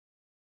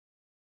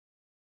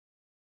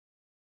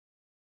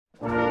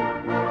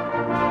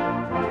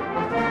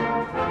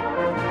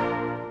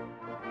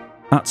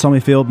At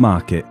Tommyfield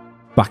Market,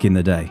 back in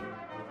the day,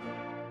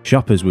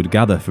 shoppers would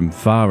gather from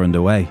far and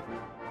away.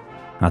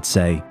 I'd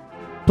say,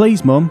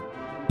 "Please, Mum,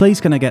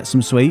 please can I get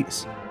some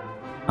sweets?"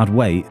 I'd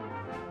wait,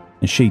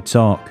 and she'd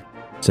talk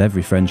to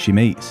every friend she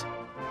meets.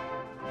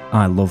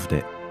 I loved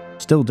it,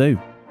 still do.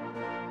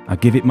 I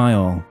give it my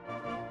all.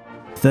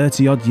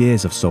 30 odd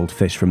years I've sold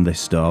fish from this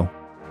stall.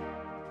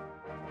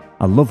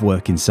 I love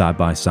working side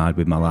by side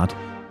with my lad,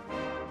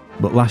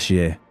 but last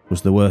year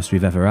was the worst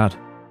we've ever had.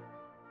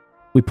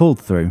 We pulled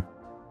through,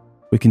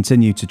 we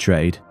continued to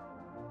trade.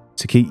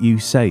 To keep you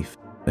safe,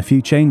 a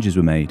few changes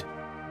were made.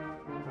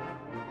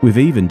 We've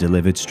even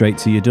delivered straight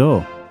to your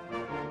door.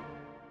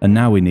 And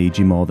now we need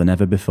you more than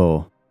ever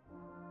before.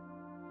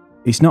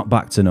 It's not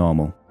back to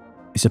normal,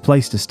 it's a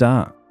place to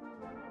start.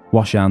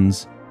 Wash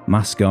hands,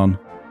 mask on,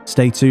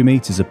 stay 2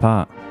 meters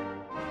apart.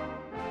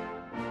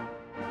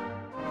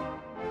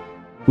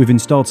 We've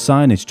installed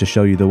signage to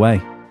show you the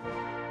way.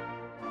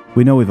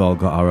 We know we've all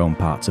got our own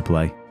part to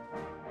play.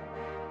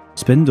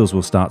 Spindles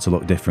will start to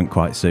look different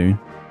quite soon.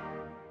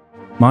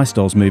 My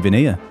stall's moving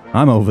here,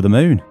 I'm over the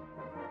moon.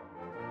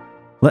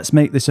 Let's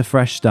make this a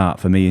fresh start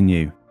for me and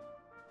you.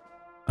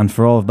 And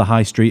for all of the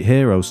high street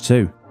heroes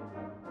too.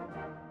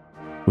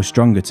 We're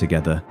stronger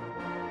together,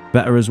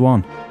 better as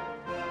one.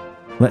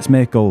 Let's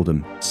make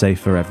Oldham safe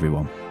for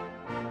everyone.